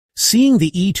Seeing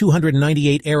the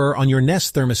E298 error on your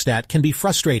Nest thermostat can be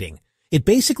frustrating. It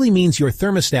basically means your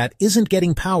thermostat isn't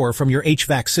getting power from your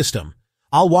HVAC system.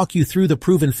 I'll walk you through the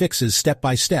proven fixes step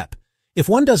by step. If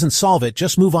one doesn't solve it,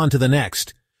 just move on to the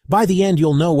next. By the end,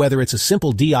 you'll know whether it's a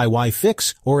simple DIY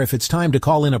fix or if it's time to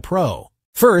call in a pro.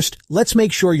 First, let's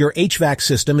make sure your HVAC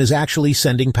system is actually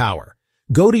sending power.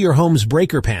 Go to your home's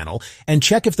breaker panel and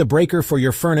check if the breaker for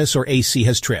your furnace or AC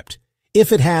has tripped.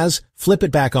 If it has, flip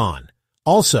it back on.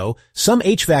 Also, some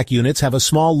HVAC units have a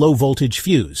small low-voltage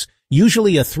fuse,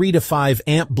 usually a 3 to 5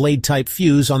 amp blade-type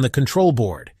fuse on the control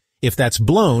board. If that's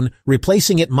blown,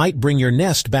 replacing it might bring your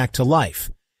Nest back to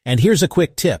life. And here's a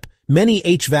quick tip. Many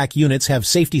HVAC units have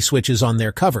safety switches on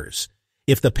their covers.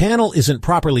 If the panel isn't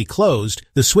properly closed,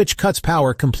 the switch cuts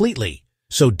power completely,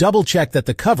 so double-check that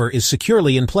the cover is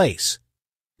securely in place.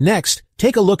 Next,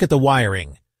 take a look at the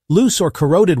wiring. Loose or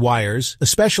corroded wires,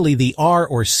 especially the R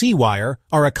or C wire,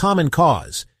 are a common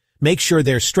cause. Make sure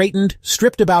they're straightened,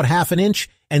 stripped about half an inch,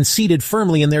 and seated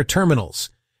firmly in their terminals.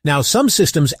 Now, some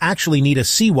systems actually need a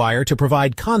C wire to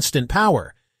provide constant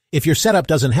power. If your setup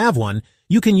doesn't have one,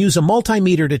 you can use a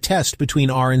multimeter to test between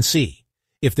R and C.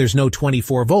 If there's no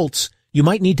 24 volts, you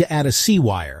might need to add a C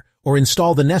wire or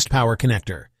install the Nest power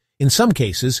connector. In some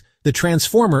cases, the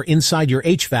transformer inside your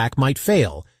HVAC might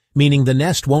fail, meaning the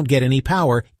Nest won't get any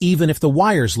power even if the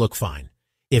wires look fine.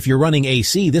 If you're running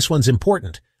AC, this one's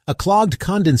important. A clogged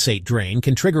condensate drain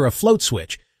can trigger a float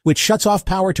switch, which shuts off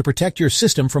power to protect your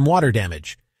system from water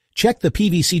damage. Check the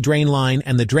PVC drain line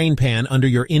and the drain pan under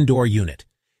your indoor unit.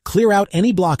 Clear out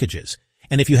any blockages,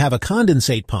 and if you have a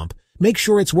condensate pump, make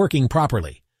sure it's working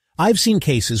properly. I've seen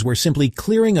cases where simply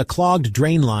clearing a clogged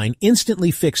drain line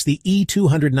instantly fixed the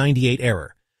E298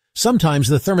 error. Sometimes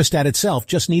the thermostat itself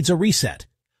just needs a reset.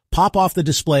 Pop off the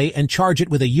display and charge it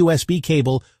with a USB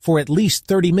cable for at least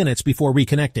 30 minutes before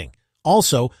reconnecting.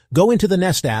 Also, go into the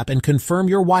Nest app and confirm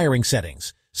your wiring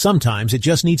settings. Sometimes it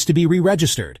just needs to be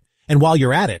re-registered. And while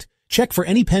you're at it, check for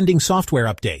any pending software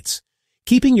updates.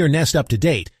 Keeping your Nest up to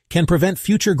date can prevent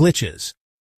future glitches.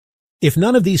 If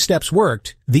none of these steps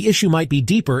worked, the issue might be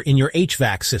deeper in your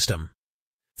HVAC system.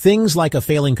 Things like a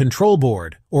failing control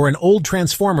board or an old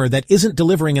transformer that isn't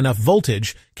delivering enough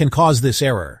voltage can cause this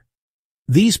error.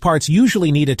 These parts usually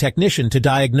need a technician to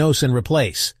diagnose and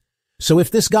replace. So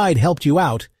if this guide helped you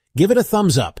out, give it a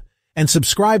thumbs up and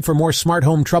subscribe for more smart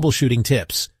home troubleshooting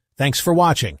tips. Thanks for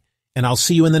watching, and I'll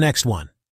see you in the next one.